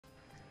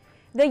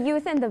The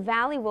youth in the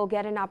Valley will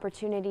get an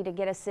opportunity to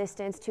get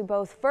assistance to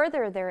both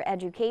further their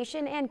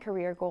education and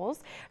career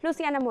goals.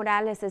 Luciana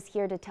Morales is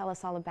here to tell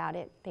us all about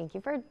it. Thank you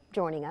for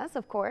joining us,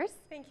 of course.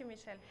 Thank you,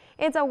 Michelle.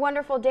 It's a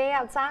wonderful day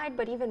outside,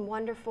 but even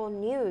wonderful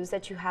news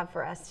that you have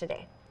for us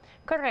today.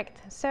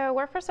 Correct. So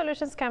Workforce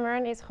Solutions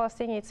Cameron is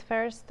hosting its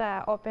first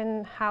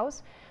open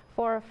house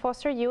for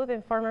foster youth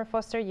and former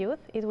foster youth.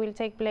 It will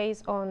take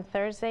place on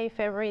Thursday,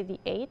 February the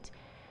 8th.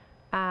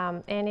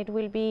 And it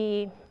will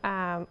be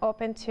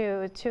open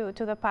to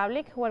the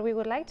public. What we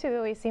would like to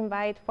do is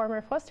invite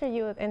former foster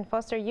youth and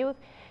foster youth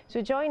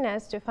to join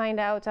us to find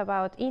out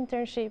about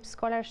internships,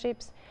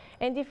 scholarships,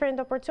 and different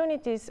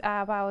opportunities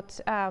about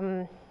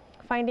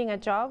finding a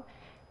job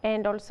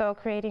and also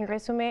creating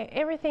resume,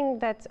 everything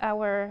that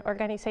our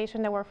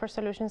organization, the Workforce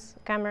Solutions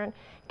Cameron,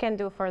 can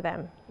do for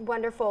them.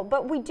 Wonderful.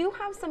 But we do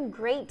have some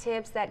great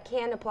tips that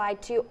can apply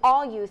to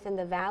all youth in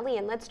the Valley.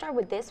 And let's start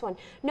with this one.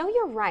 Know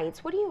your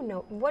rights. What do you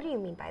know? What do you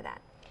mean by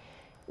that?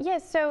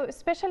 Yes, so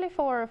especially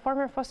for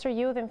former foster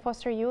youth and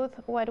foster youth,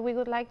 what we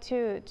would like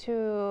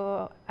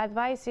to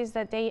advise is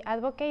that they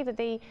advocate, that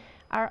they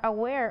are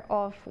aware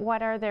of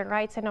what are their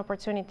rights and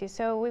opportunities.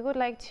 So we would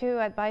like to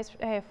advise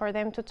for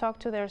them to talk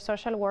to their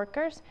social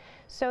workers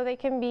so they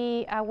can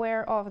be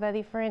aware of the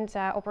different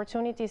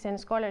opportunities and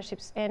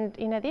scholarships. And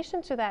in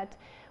addition to that,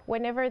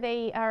 whenever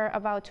they are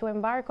about to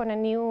embark on a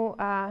new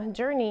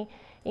journey,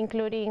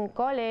 including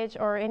college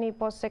or any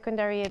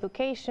post-secondary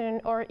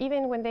education, or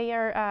even when they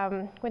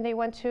are when they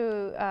want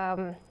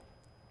to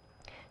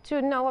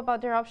know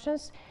about their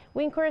options,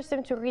 we encourage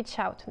them to reach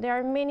out. There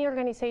are many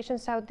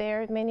organizations out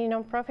there, many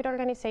nonprofit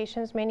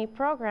organizations, many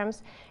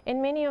programs,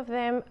 and many of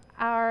them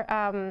are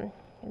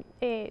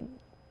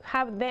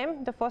have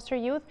them, the foster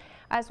youth,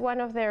 as one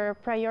of their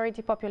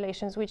priority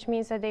populations, which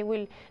means that they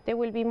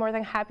will be more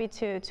than happy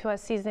to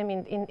assist them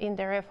in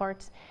their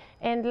efforts.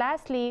 And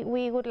lastly,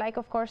 we would like,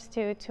 of course,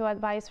 to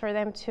advise for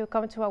them to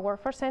come to a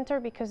workforce center,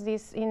 because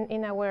this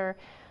in our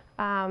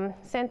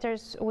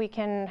centers, we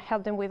can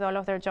help them with all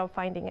of their job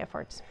finding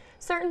efforts.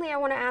 Certainly, I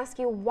want to ask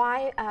you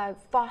why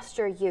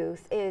foster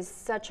youth is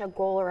such a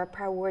goal or a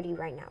priority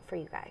right now for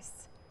you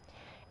guys.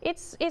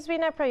 It's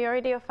been a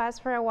priority of us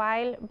for a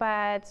while,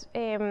 but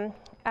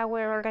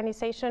our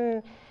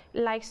organization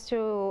likes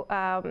to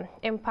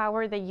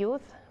empower the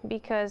youth,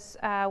 because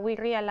we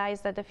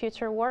realize that the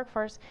future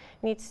workforce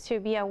needs to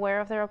be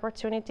aware of their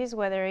opportunities,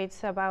 whether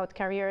it's about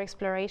career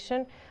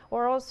exploration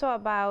or also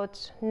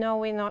about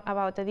knowing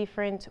about the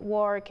different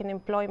work and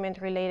employment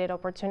related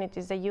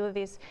opportunities. The youth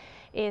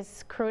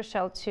is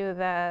crucial to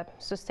the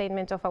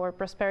sustainment of our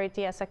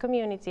prosperity as a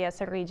community,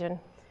 as a region.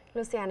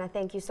 Luciana,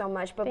 thank you so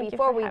much. But Thank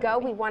before we go,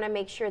 we want to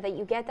make sure that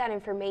you get that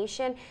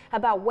information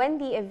about when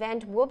the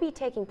event will be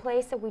taking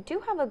place. So we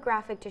do have a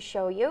graphic to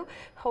show you.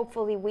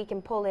 Hopefully we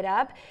can pull it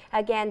up.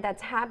 Again,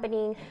 that's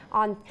happening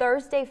on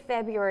Thursday,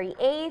 February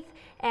 8th,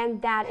 and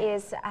that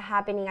is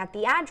happening at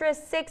the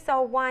address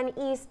 601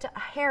 East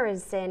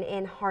Harrison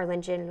in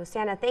Harlingen.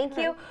 Luciana, thank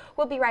you.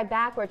 We'll be right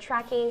back. We're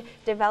tracking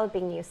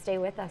developing news. Stay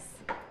with us.